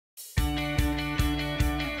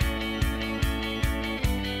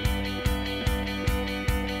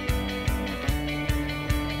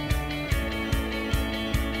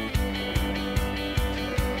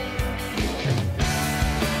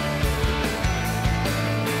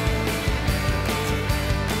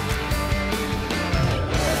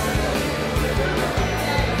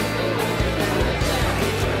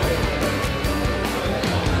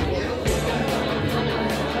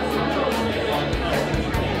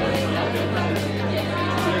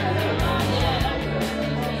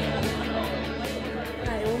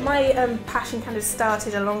my passion kind of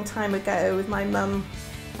started a long time ago with my mum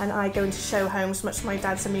and I going to show homes, much to my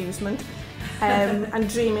dad's amusement, and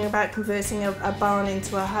dreaming about converting a barn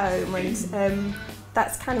into a home, and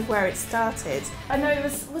that's kind of where it started. I know it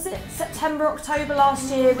was it September, October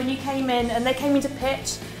last year when you came in and they came in to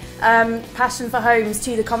pitch Passion for Homes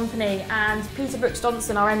to the company, and Peter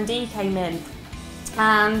Brooks-Johnson, our MD, came in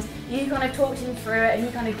and you kind of talked him through it and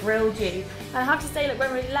he kind of grilled you. And I have to say, look,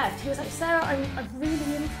 when we left, he was like, Sarah, I'm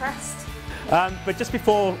really impressed. But just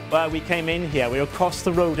before we came in here, we were across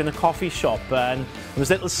the road in a coffee shop, and there was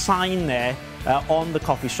a little sign there on the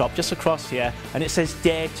coffee shop just across here, and it says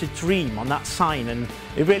 "Dare to Dream" on that sign, and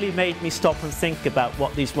it really made me stop and think about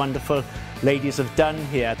what these wonderful ladies have done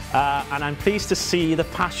here. And I'm pleased to see the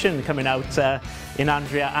passion coming out in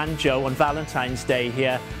Andrea and Joe on Valentine's Day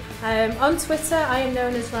here. On Twitter, I am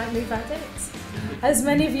known as Right Move Addict, as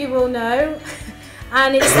many of you will know.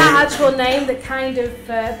 And it's that actual name that kind of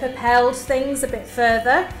propelled things a bit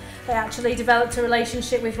further. They actually developed a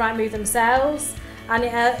relationship with Rightmove themselves, and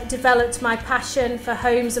it developed my passion for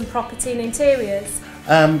homes and property and interiors.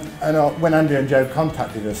 When Andrea and Joe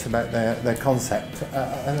contacted us about their concept,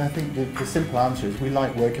 and I think the simple answer is we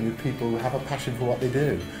like working with people who have a passion for what they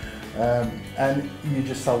do. And you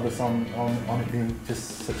just sold us on it being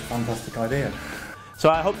just such a fantastic idea. So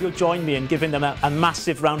I hope you'll join me in giving them a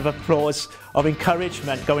massive round of applause of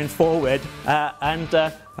encouragement going forward, and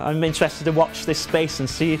I'm interested to watch this space and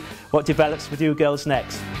see what develops with you girls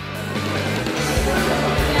next.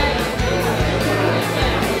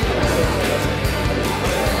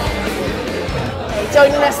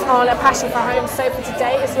 Joining us on A Passion for Homes sofa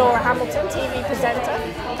today is Laura Hamilton, TV presenter.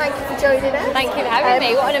 Thank you for joining us. Thank you for having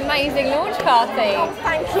me. What an amazing launch party. Oh,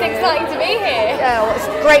 thank you. It's exciting to be here. Yeah, well, it's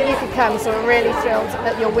great you could come, so we're really thrilled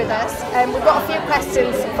that you're with us. We've got a few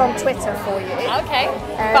questions from Twitter for you. Okay,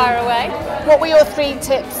 fire away. What were your 3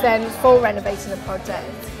 tips then for renovating the project?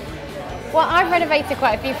 Well, I've renovated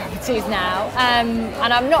quite a few properties now,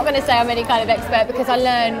 and I'm not going to say I'm any kind of expert because I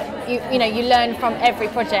learn, you learn from every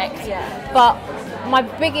project. Yeah. But my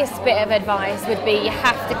biggest bit of advice would be you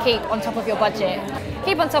have to keep on top of your budget.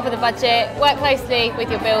 Keep on top of the budget, work closely with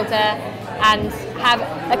your builder, and have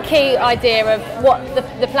a key idea of what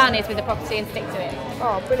the plan is with the property and stick to it.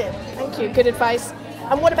 Oh, brilliant. Thank you. Good advice.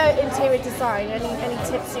 And what about interior design? Any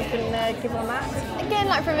tips you can give on that? Again,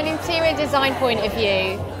 like from an interior design point of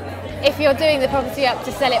view, if you're doing the property up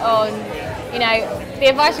to sell it on, the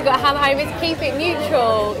advice you've got to hammer home is keep it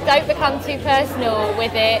neutral. Don't become too personal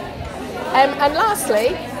with it. And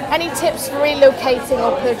lastly, any tips for relocating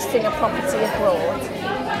or purchasing a property abroad?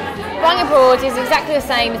 Buying abroad is exactly the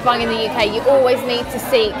same as buying in the UK. You always need to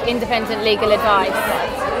seek independent legal advice.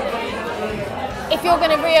 If you're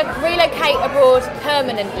going to relocate abroad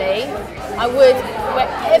permanently, I would,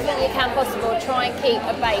 wherever you can possible, try and keep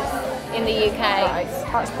a base in the UK. Right.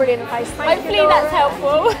 That's brilliant advice. Hopefully that's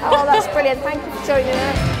helpful. Oh, that's brilliant. Thank you for joining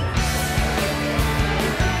us.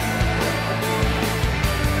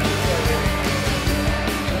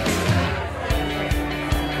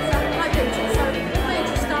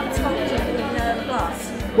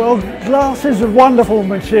 Well, glass is a wonderful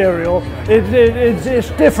material. It's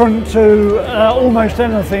different to almost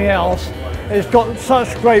anything else. It's got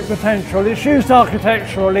such great potential. It's used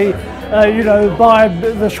architecturally, by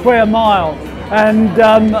the square mile, and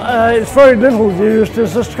it's very little used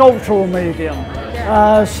as a sculptural medium.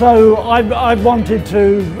 So I wanted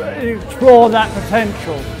to explore that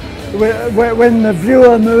potential. When the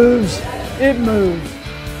viewer moves, it moves.